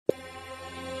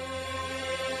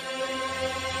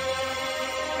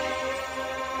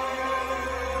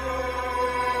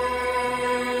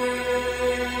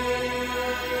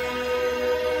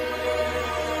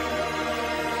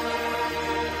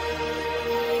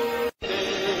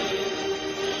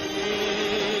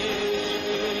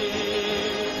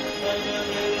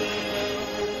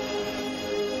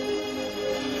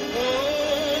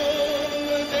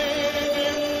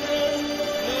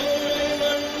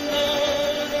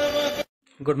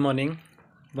Good morning,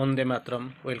 Bonde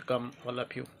Matram. Welcome, all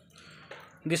of you.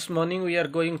 This morning we are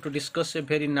going to discuss a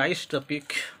very nice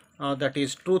topic that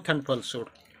is truth and falsehood.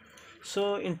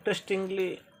 So,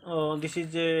 interestingly, this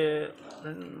is a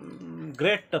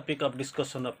great topic of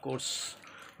discussion, of course.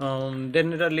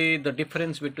 Generally, the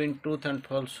difference between truth and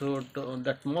falsehood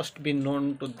that must be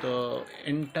known to the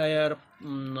entire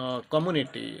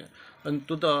community and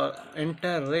to the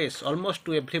entire race, almost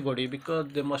to everybody, because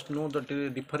they must know the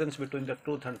difference between the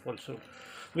truth and falsehood.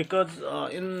 Because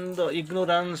in the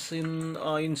ignorance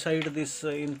inside this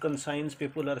inconscience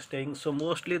people are staying, so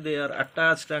mostly they are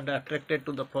attached and attracted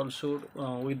to the falsehood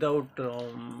without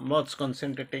much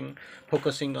concentrating,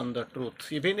 focusing on the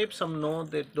truth. Even if some know,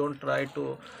 they don't try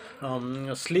to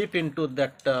sleep into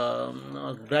that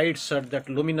bright shirt, that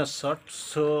luminous shirt,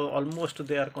 so almost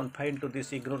they are confined to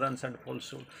this ignorance and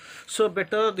falsehood. So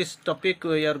better this topic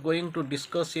we are going to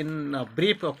discuss in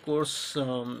brief, of course,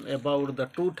 about the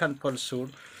truth and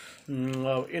falsehood.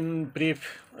 In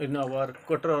brief, in our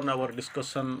quarter on our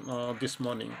discussion this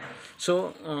morning.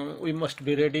 So we must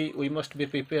be ready, we must be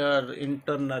prepared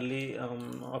internally,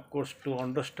 of course, to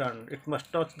understand. It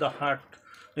must touch the heart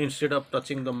instead of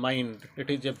touching the mind. It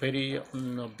is a very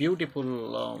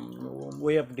beautiful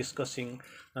way of discussing,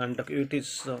 and it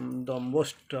is the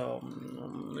most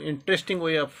interesting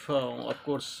way of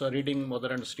course, reading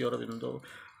Mother and Sri Aurobindo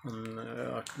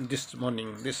this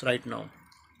morning, this right now.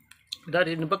 That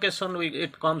invocation,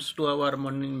 it comes to our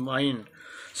mind.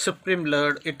 Supreme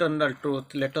Lord, eternal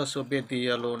truth, let us obey thee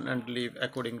alone and live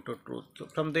according to truth.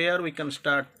 From there we can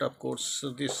start, of course,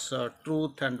 this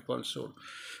truth and falsehood.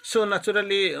 So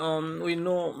naturally, we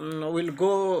know, we'll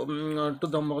go to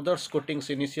the mother's quotings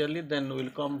initially, then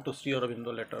we'll come to Sri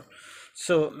Aurobindo later.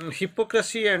 So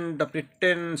hypocrisy and the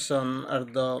pretension are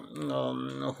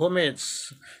the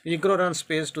homage, ignorance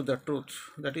pays to the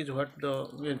truth. That is what the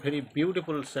very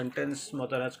beautiful sentence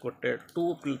Mother has quoted.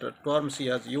 Two terms he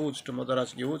has used, Mother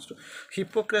has used.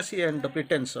 Hypocrisy and the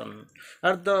pretension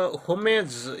are the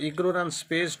homage, ignorance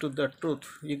pays to the truth.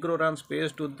 Ignorance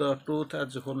pays to the truth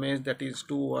as homage, that is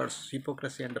two words,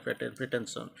 hypocrisy and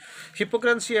pretension.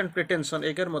 Hypocrisy and pretension,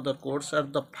 again Mother quotes, are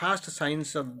the first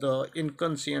signs of the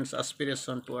inconscience aspiration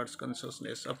towards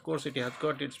consciousness. Of course, it has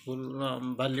got its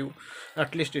full value,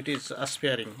 at least it is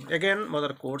aspiring. Again,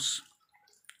 Mother quotes,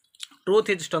 truth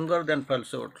is stronger than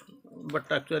falsehood, but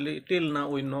actually till now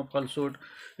we know falsehood,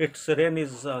 its reign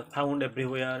is found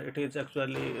everywhere. It is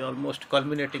actually almost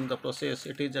culminating the process,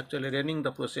 it is actually reigning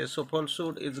the process. So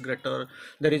falsehood is greater,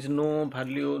 there is no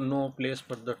value, no place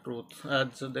for the truth,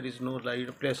 as there is no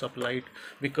light, place of light,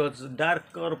 because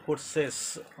darker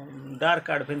forces, dark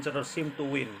adventurers seem to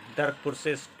win, dark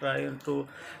forces trying to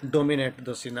dominate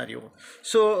the scenario.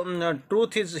 So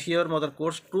truth is here, Mother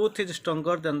quotes, truth is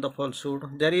stronger than the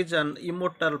falsehood. There is an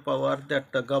immortal power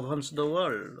that governs the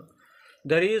world.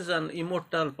 There is an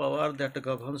immortal power that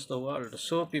governs the world.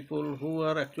 So people who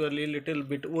are actually little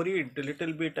bit worried,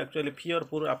 little bit actually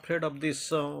fearful, afraid of this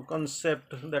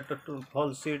concept that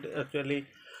falsehood, actually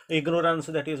ignorance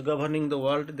that is governing the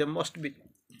world, they must be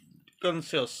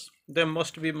conscious, they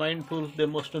must be mindful, they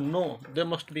must know, they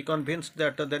must be convinced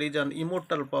that there is an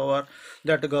immortal power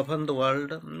that governs the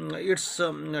world. Its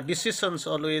decisions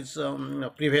always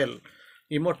prevail.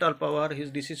 Immortal power, his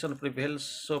decision prevails.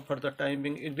 So for the time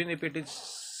being, even if it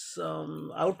is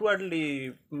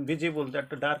outwardly visible that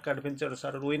the dark adventurers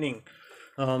are winning,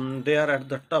 they are at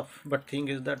the top, but thing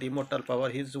is that immortal power,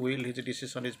 his will, his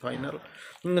decision is final.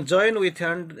 Join with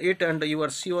it and you are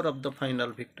sure of the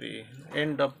final victory.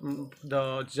 End of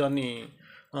the journey,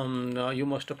 you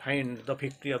must find the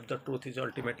victory of the truth is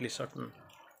ultimately certain.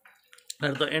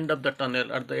 At the end of the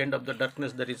tunnel, at the end of the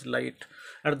darkness, there is light.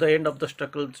 At the end of the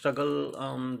struggle,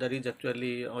 there is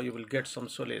actually, you will get some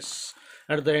solace.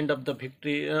 At the end of the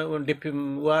victory,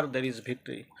 war, there is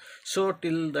victory. So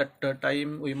till that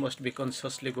time, we must be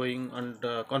consciously going and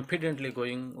confidently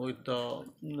going with the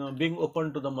being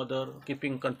open to the mother,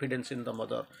 keeping confidence in the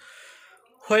mother.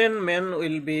 When men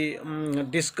will be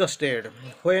disgusted,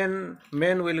 when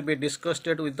men will be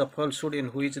disgusted with the falsehood in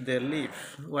which they live,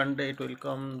 one day it will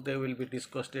come, they will be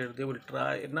disgusted, they will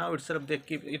try. Now itself they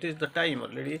keep, it is the time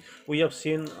already. We have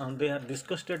seen they are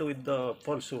disgusted with the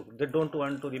falsehood. They don't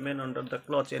want to remain under the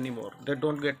clutch anymore. They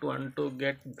don't want to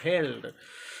get veiled.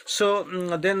 So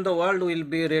then the world will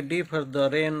be ready for the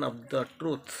reign of the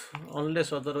truth.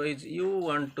 Unless otherwise you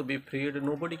want to be freed,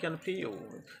 nobody can free you.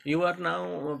 You are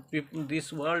now,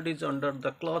 this world is under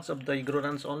the clutch of the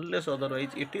ignorance. Unless otherwise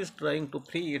it is trying to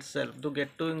free itself, to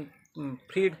get to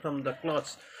freed from the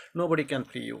clutch, Nobody can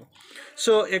free you.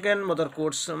 So again, mother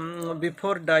quotes,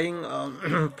 before dying,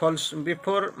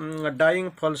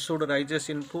 dying, falsehood rises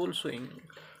in full swing.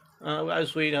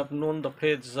 As we have known the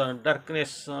phrase,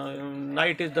 darkness,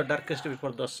 night is the darkest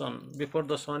before the sun. Before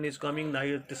the sun is coming,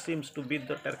 night seems to be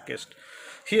the darkest.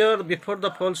 Here, before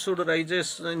the falsehood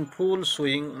rises in full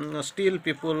swing, still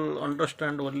people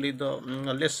understand only the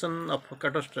lesson of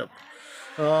catastrophe.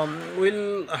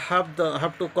 Will have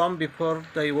to come before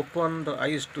they open the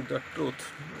eyes to the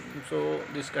truth. So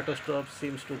this catastrophe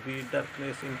seems to be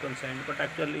darkness, inconscient, but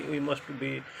actually we must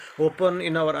be open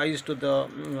in our eyes to the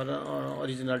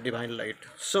original divine light.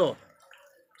 So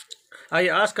I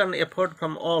ask an effort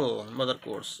from all, mother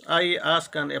course. I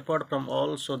ask an effort from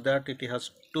all, so that it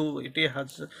has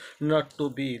not to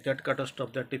be that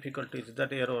catastrophe, that difficulties,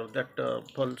 that error, that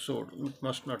falsehood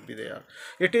must not be there.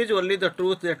 It is only the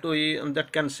truth that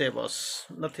can save us,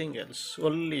 nothing else.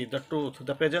 Only the truth,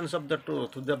 the presence of the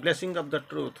truth, the blessing of the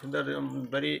truth, the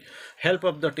very help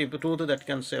of the truth that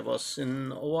can save us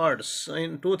in words,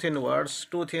 in words,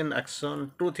 truth in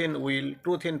action, truth in will,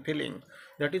 truth in feeling.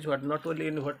 That is what, not only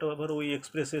in whatever we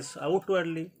expresses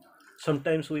outwardly,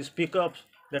 sometimes we speak up,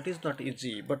 that is not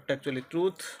easy, but actually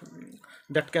truth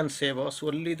that can save us,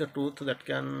 only the truth that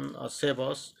can save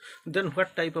us. Then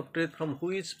what type of truth, from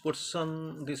which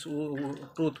person this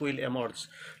truth will emerge?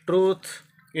 Truth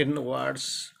in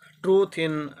words, truth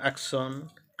in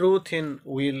action, truth in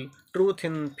will, truth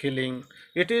in feeling.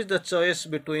 It is the choice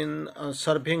between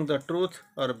serving the truth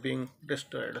or being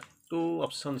destroyed. Two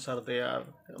options are there.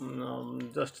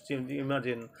 Just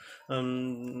imagine,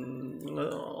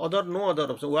 other no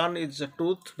other option. One is the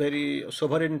truth, very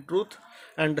sovereign truth,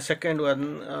 and the second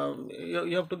one,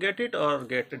 you have to get it or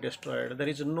get destroyed. There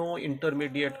is no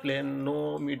intermediate plane,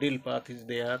 no middle path is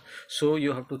there. So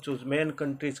you have to choose. Main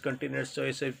countries, continents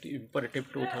choice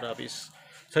imperative truth or abyss.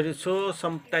 So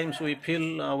sometimes we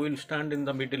feel we'll stand in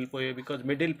the middle way, because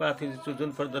middle path is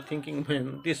chosen for the thinking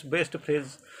man. This best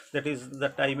phrase, that is,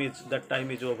 that time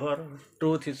is over.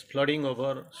 Truth is flooding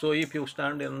over. So if you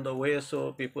stand in the way,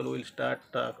 so people will start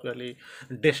actually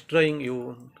destroying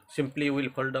you. Simply will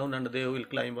fall down and they will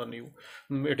climb on you.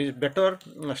 It is better.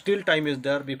 Still time is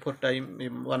there. Before time,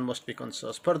 one must be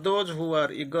conscious. For those who are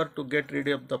eager to get rid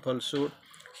of the falsehood,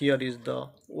 here is the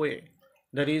way.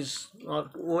 There is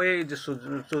way is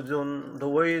soon, the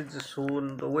way is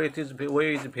soon, the way is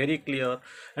very clear,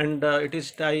 and it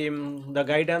is time. The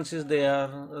guidance is there,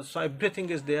 so everything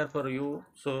is there for you.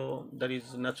 So there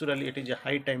is, naturally, it is a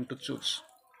high time to choose.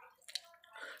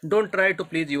 Don't try to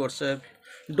please yourself.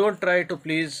 Don't try to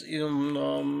please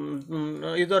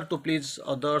either to please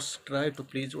others. Try to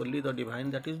please only the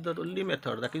divine. That is the only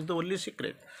method. That is the only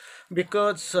secret,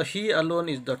 because he alone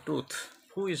is the truth.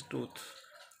 Who is truth?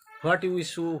 What we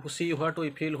see, what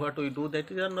we feel, what we do, that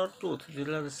is not truth. These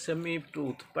are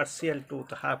semi-truth, partial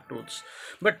truth, half-truths.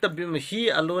 But he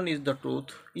alone is the truth.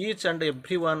 Each and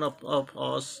every one of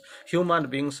us,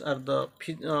 human beings, are the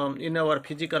in our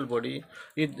physical body.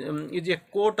 It is a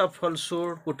coat of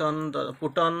falsehood put on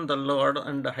the Lord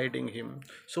and hiding him.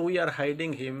 So we are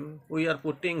hiding him. We are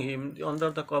putting him under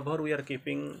the cover. We are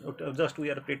keeping. Just we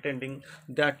are pretending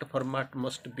that format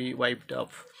must be wiped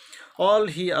off. All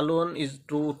he alone is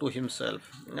true to himself.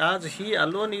 As he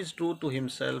alone is true to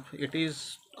himself, it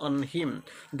is on him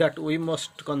that we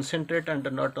must concentrate, and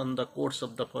not on the course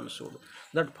of the falsehood.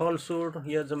 That falsehood,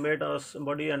 he has made us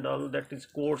body and all, that is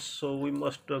course. So we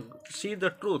must see the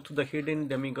truth, the hidden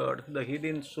demigod, the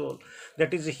hidden soul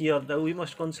that is here. That we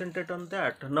must concentrate on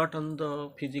that, not on the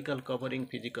physical covering,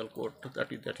 physical coat.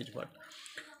 That is what.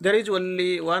 There is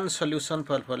only one solution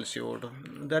for falsehood.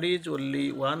 There is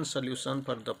only one solution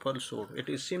for the falsehood. It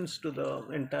is, seems to the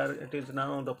entire, it is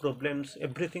now the problems,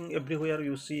 everything, everywhere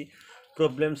you see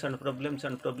problems and problems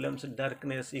and problems,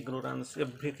 darkness, ignorance,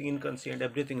 everything inconscient,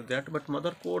 everything that. But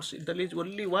mother quotes, there is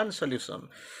only one solution.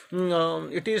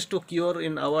 It is to cure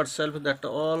in ourselves that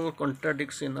all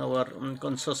contradicts in our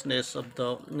consciousness of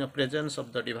the presence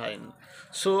of the divine.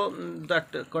 So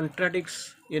that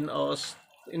contradicts in us,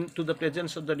 into the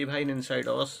presence of the divine inside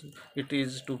us, it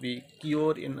is to be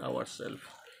cured in ourselves.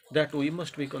 That we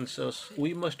must be conscious,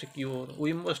 we must cure,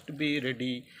 we must be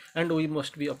ready, and we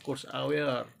must be, of course,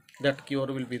 aware that cure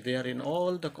will be there in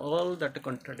all that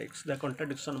contradicts. The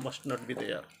contradiction must not be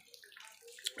there.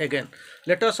 Again,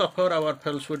 let us offer our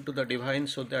falsehood to the divine,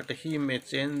 so that he may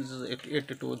change it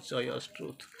to joyous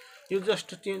truth. You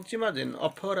just imagine,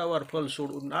 offer our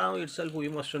falsehood. Now itself we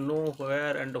must know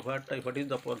where and what is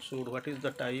the falsehood, what is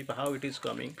the type, how it is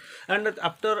coming. And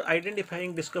after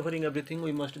identifying, discovering everything,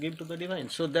 we must give to the divine,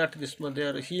 so that this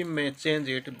there he may change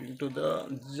it into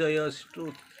the joyous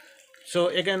truth. So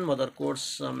again, mother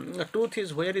quotes, the truth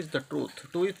is, where is the truth?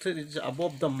 Truth is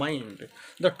above the mind.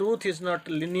 The truth is not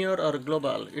linear or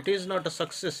global. It is not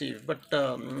successive, but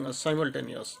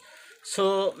simultaneous.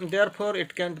 So therefore,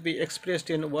 it can't be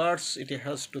expressed in words. It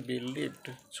has to be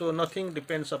lived. So nothing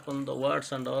depends upon the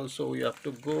words, and also we have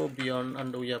to go beyond,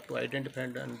 and we have to identify,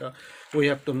 and we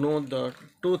have to know the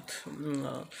truth.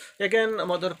 Again,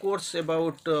 mother quotes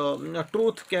about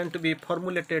truth can't be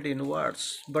formulated in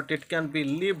words, but it can be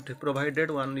lived, provided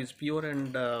one is pure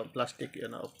and plastic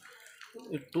enough.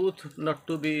 Truth not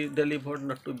to be delivered,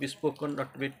 not to be spoken,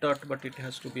 not to be taught, but it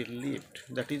has to be lived.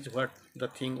 That is what the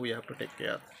thing we have to take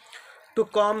care. To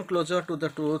come closer to the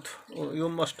truth, you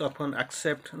must often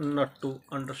accept not to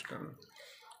understand.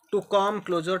 To come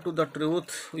closer to the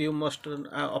truth, you must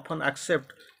often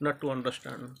accept not to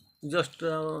understand. Just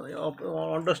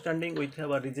understanding with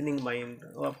our reasoning mind,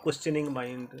 our questioning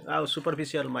mind, our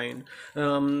superficial mind.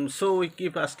 So we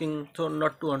keep asking, so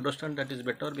not to understand, that is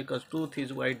better, because truth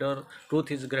is wider,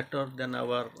 truth is greater than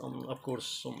our, of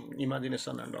course,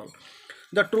 imagination and all.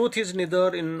 The truth is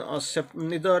neither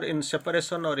in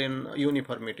separation or in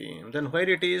uniformity. Then where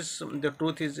it is, the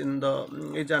truth is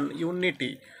an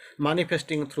unity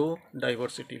manifesting through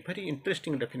diversity. Very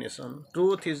interesting definition.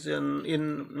 Truth is in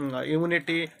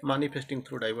unity manifesting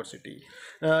through diversity.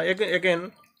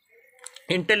 Again,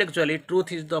 intellectually,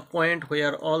 truth is the point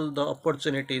where all the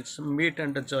opportunities meet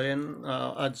and join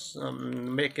as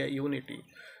make a unity.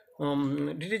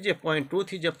 This is a point.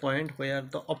 Truth is a point where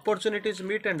the opportunities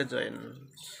meet and join.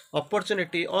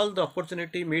 Opportunity, all the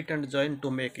opportunity meet and join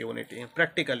to make unity.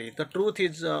 Practically, the truth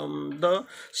is the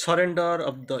surrender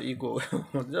of the ego.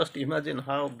 Just imagine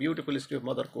how beautifully Sri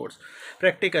Mother quotes.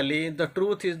 Practically, the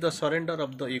truth is the surrender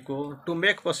of the ego to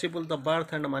make possible the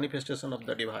birth and manifestation of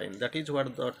the divine. That is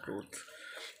what the truth.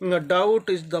 Doubt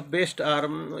is the best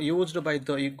arm used by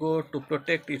the ego to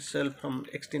protect itself from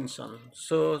extinction.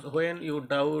 So when you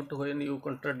doubt, when you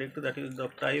contradict, that is the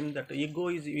time that the ego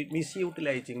is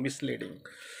misutilizing, misleading.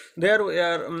 There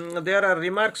are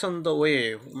remarks on the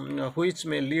way which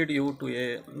may lead you to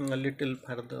a little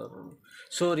further.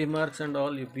 So remarks and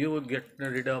all, if you get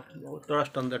rid of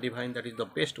trust on the divine, that is the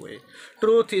best way.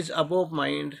 Truth is above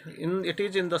mind. It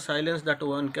is in the silence that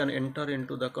one can enter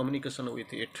into the communication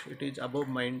with it. It is above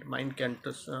mind. Mind can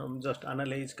just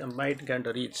analyze, mind can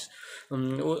reach.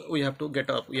 We have to get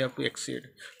up, we have to exceed.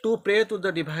 To pray to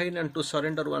the divine and to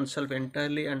surrender oneself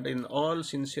entirely and in all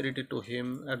sincerity to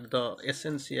him at the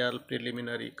essential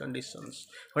preliminary conditions.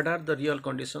 What are the real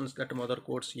conditions that Mother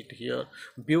quotes it here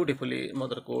beautifully?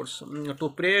 Mother quotes, to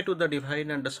pray to the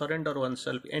divine and surrender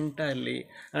oneself entirely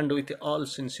and with all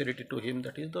sincerity to him.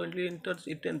 That is the only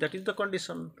that is the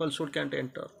condition. Falsehood can't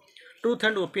enter. Truth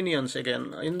and opinions,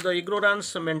 again, in the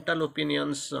ignorance, mental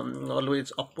opinions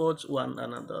always oppose one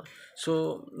another.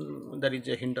 So there is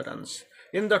a hindrance.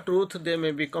 In the truth, there may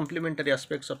be complementary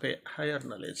aspects of a higher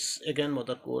knowledge. Again,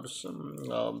 Mother quotes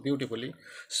beautifully.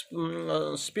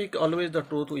 Speak always the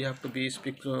truth. We have to be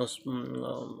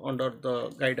under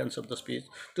the guidance of the speech.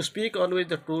 To speak always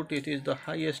the truth, it is the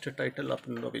highest title of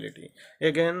nobility.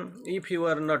 Again, if you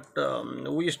are not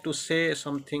wish to say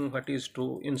something what is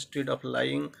true, instead of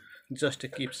lying, just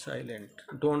keep silent.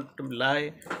 Don't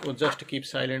lie, or just keep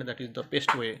silent. That is the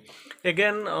best way.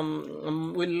 Again,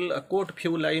 we'll quote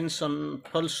few lines on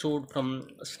falsehood from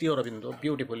Sri Aurobindo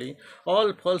beautifully.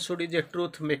 All falsehood is a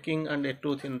truth making and a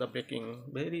truth in the making.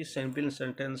 Very simple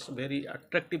sentence, very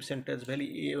attractive sentence,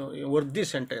 very worthy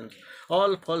sentence.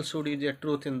 All falsehood is a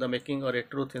truth in the making or a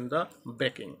truth in the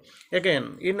breaking.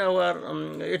 Again, in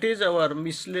our it is our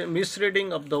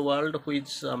misreading of the world,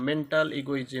 which mental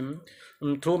egoism,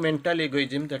 through mental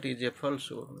egoism, that is a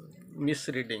falsehood,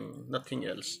 misreading, nothing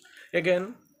else.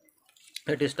 Again,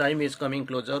 it is time is coming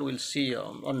closer, we'll see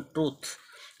on truth.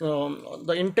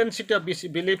 The intensity of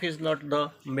belief is not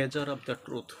the measure of the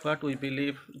truth. What we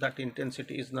believe, that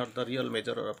intensity is not the real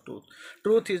measure of truth.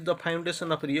 Truth is the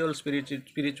foundation of real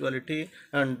spirituality,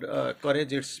 and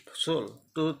courage its soul.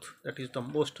 Truth, that is the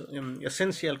most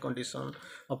essential condition,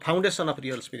 a foundation of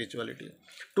real spirituality.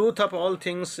 Truth of all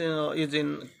things is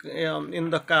in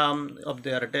the calm of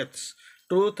their depths.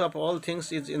 Truth of all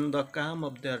things is in the calm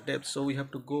of their depths. So we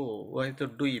have to go, we have to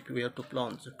do it, we have to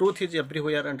plunge. Truth is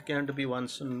everywhere and can't be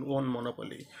one's own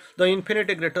monopoly. The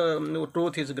infinite greater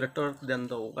truth is greater than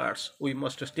the words. We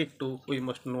must stick to, we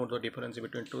must know the difference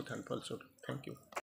between truth and falsehood. Thank you.